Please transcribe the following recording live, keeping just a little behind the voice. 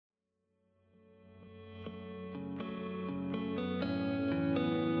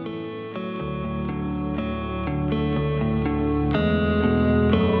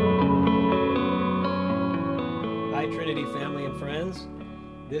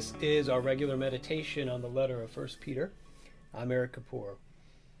This is our regular meditation on the letter of First Peter. I'm Eric Kapoor.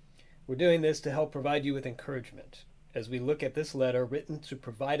 We're doing this to help provide you with encouragement as we look at this letter written to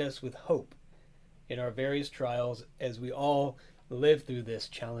provide us with hope in our various trials as we all live through this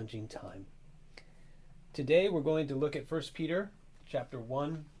challenging time. Today we're going to look at First Peter chapter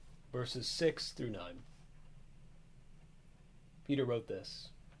 1, verses 6 through 9. Peter wrote this,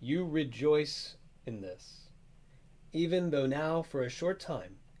 "You rejoice in this, even though now for a short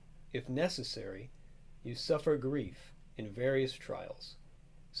time, if necessary, you suffer grief in various trials,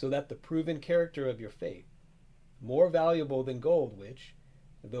 so that the proven character of your faith, more valuable than gold which,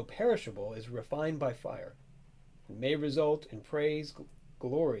 though perishable, is refined by fire, and may result in praise,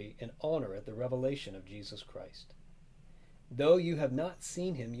 glory, and honor at the revelation of Jesus Christ. Though you have not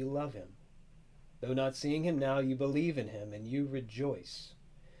seen him, you love him. Though not seeing him now, you believe in him, and you rejoice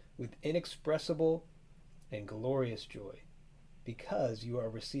with inexpressible and glorious joy, because you are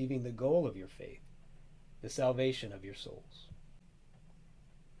receiving the goal of your faith, the salvation of your souls."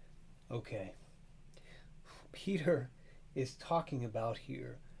 Okay, Peter is talking about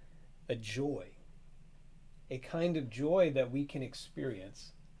here a joy, a kind of joy that we can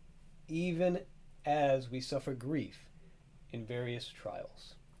experience even as we suffer grief in various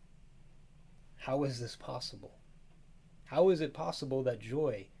trials. How is this possible? How is it possible that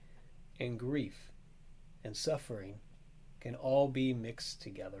joy and grief and suffering can all be mixed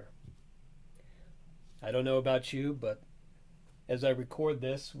together? I don't know about you, but as I record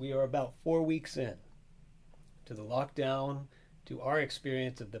this, we are about 4 weeks in to the lockdown, to our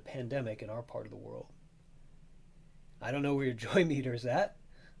experience of the pandemic in our part of the world. I don't know where your joy meter's at,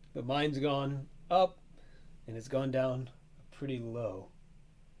 but mine's gone up and it's gone down pretty low.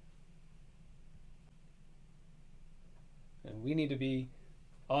 And we need to be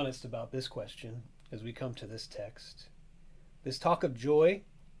honest about this question as we come to this text. This talk of joy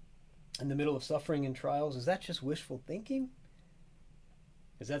in the middle of suffering and trials, is that just wishful thinking?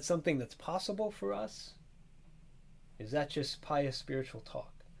 Is that something that's possible for us? Is that just pious spiritual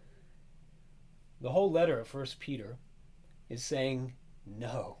talk? The whole letter of 1 Peter is saying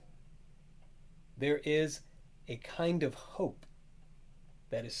no. There is a kind of hope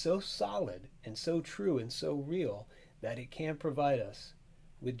that is so solid and so true and so real that it can provide us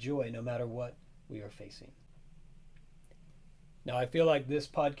with joy no matter what we are facing. Now, I feel like this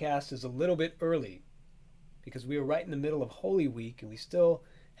podcast is a little bit early because we are right in the middle of Holy Week and we still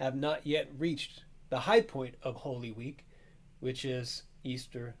have not yet reached the high point of Holy Week, which is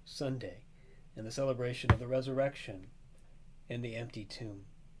Easter Sunday and the celebration of the resurrection and the empty tomb.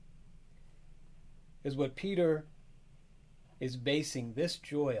 Is what Peter is basing this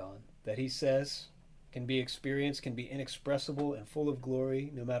joy on, that he says can be experienced, can be inexpressible and full of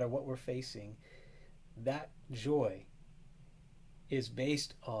glory no matter what we're facing. That joy is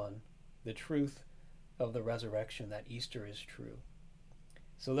based on the truth of the resurrection, that Easter is true.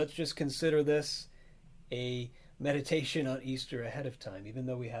 So let's just consider this a meditation on Easter ahead of time, even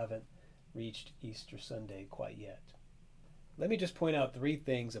though we haven't reached Easter Sunday quite yet. Let me just point out 3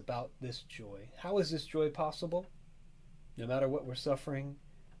 things about this joy. How is this joy possible? No matter what we're suffering.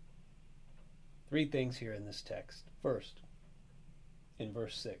 3 things here in this text. First, in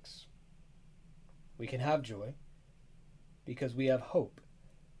verse 6, we can have joy because we have hope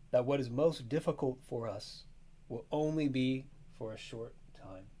that what is most difficult for us will only be for a short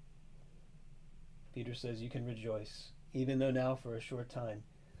time. Peter says you can rejoice, even though now for a short time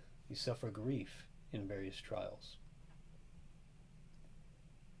you suffer grief in various trials.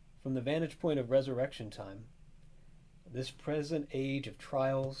 From the vantage point of resurrection time, this present age of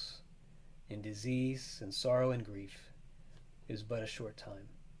trials and disease and sorrow and grief is but a short time.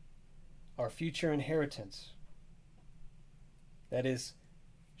 Our future inheritance that is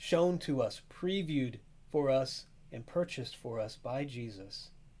shown to us, previewed for us, and purchased for us by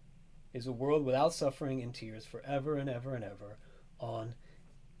Jesus is a world without suffering and tears forever and ever and ever on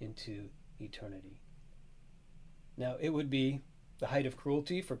into eternity. Now, it would be the height of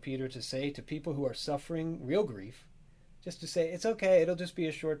cruelty for Peter to say to people who are suffering real grief, just to say, it's okay, it'll just be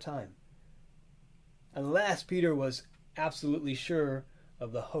a short time. Unless Peter was absolutely sure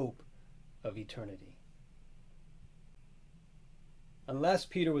of the hope of eternity. Unless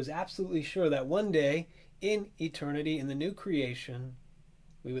Peter was absolutely sure that one day in eternity, in the new creation,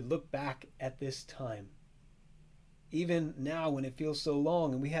 we would look back at this time. Even now when it feels so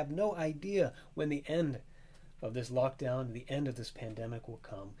long and we have no idea when the end of this lockdown, the end of this pandemic will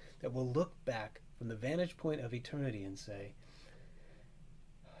come, that we'll look back from the vantage point of eternity and say,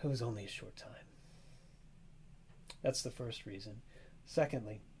 it was only a short time. That's the first reason.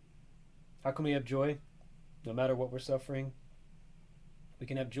 Secondly, how can we have joy no matter what we're suffering? We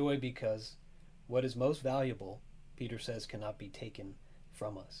can have joy because what is most valuable, Peter says, cannot be taken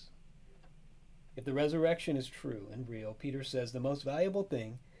from us. If the resurrection is true and real, Peter says the most valuable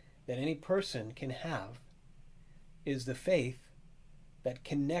thing that any person can have is the faith that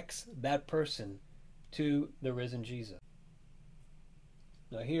connects that person to the risen Jesus.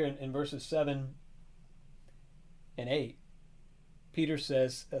 Now here in verses 7 and 8, Peter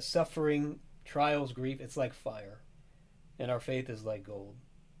says, suffering, trials, grief, it's like fire, and our faith is like gold.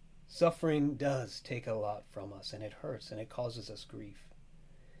 Suffering does take a lot from us, and it hurts, and it causes us grief.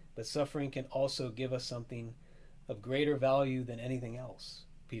 But suffering can also give us something of greater value than anything else,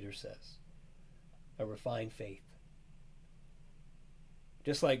 Peter says, a refined faith.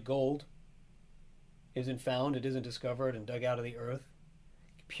 Just like gold isn't found, it isn't discovered and dug out of the earth,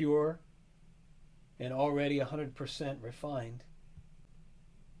 pure and already 100% refined,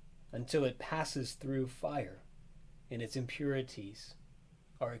 until it passes through fire and its impurities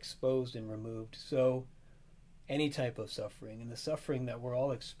are exposed and removed. So any type of suffering, and the suffering that we're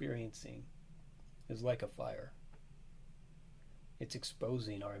all experiencing, is like a fire. It's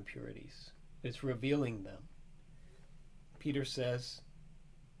exposing our impurities. It's revealing them. Peter says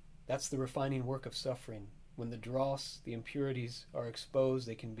that's the refining work of suffering. When the dross, the impurities are exposed,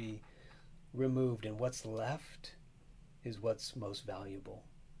 they can be removed, and what's left is what's most valuable.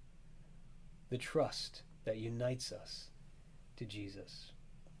 The trust that unites us to Jesus.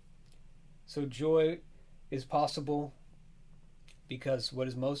 So joy is possible because what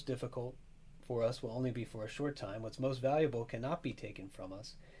is most difficult for us will only be for a short time. What's most valuable cannot be taken from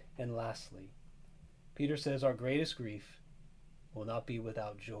us. And lastly, Peter says our greatest grief will not be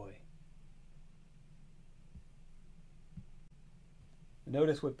without joy.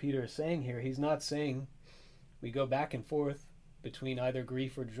 Notice what Peter is saying here. He's not saying we go back and forth between either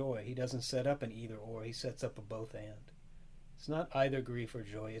grief or joy. He doesn't set up an either or. He sets up a both and. It's not either grief or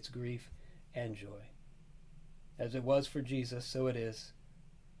joy. It's grief and joy. As it was for Jesus, so it is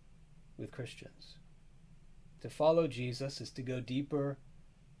with Christians. To follow Jesus is to go deeper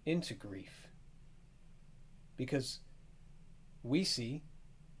into grief, because we see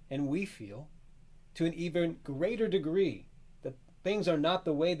and we feel to an even greater degree that things are not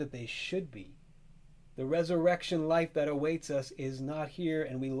the way that they should be. The resurrection life that awaits us is not here,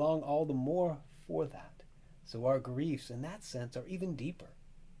 and we long all the more for that. So our griefs in that sense are even deeper.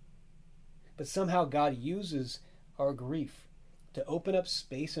 But somehow God uses our grief to open up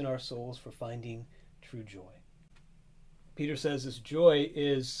space in our souls for finding true joy. Peter says this joy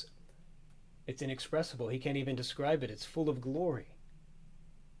it's inexpressible. He can't even describe it. It's full of glory.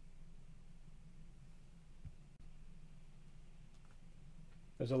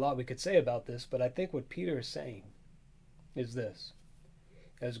 There's a lot we could say about this, but I think what Peter is saying is this.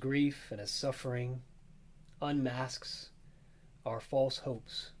 As grief and as suffering unmasks our false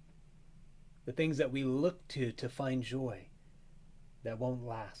hopes, the things that we look to find joy that won't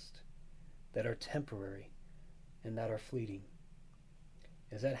last, that are temporary, and that are fleeting.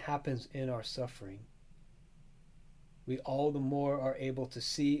 As that happens in our suffering, we all the more are able to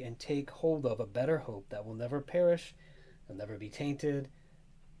see and take hold of a better hope that will never perish, will never be tainted,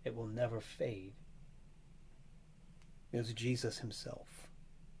 it will never fade. It is Jesus himself.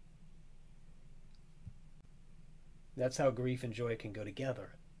 That's how grief and joy can go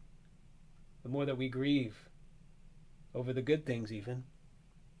together. The more that we grieve over the good things even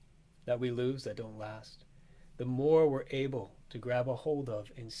that we lose, that don't last, the more we're able to grab a hold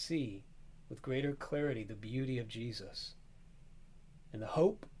of and see with greater clarity the beauty of Jesus and the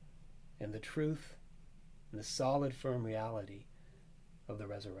hope and the truth and the solid, firm reality of the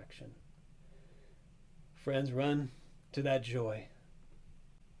resurrection. Friends, run to that joy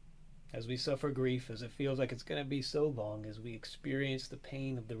as we suffer grief, as it feels like it's going to be so long, as we experience the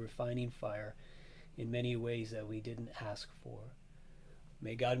pain of the refining fire in many ways that we didn't ask for.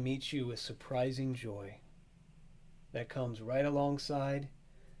 May God meet you with surprising joy that comes right alongside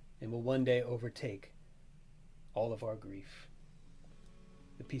and will one day overtake all of our grief.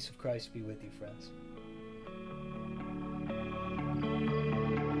 The peace of Christ be with you, friends.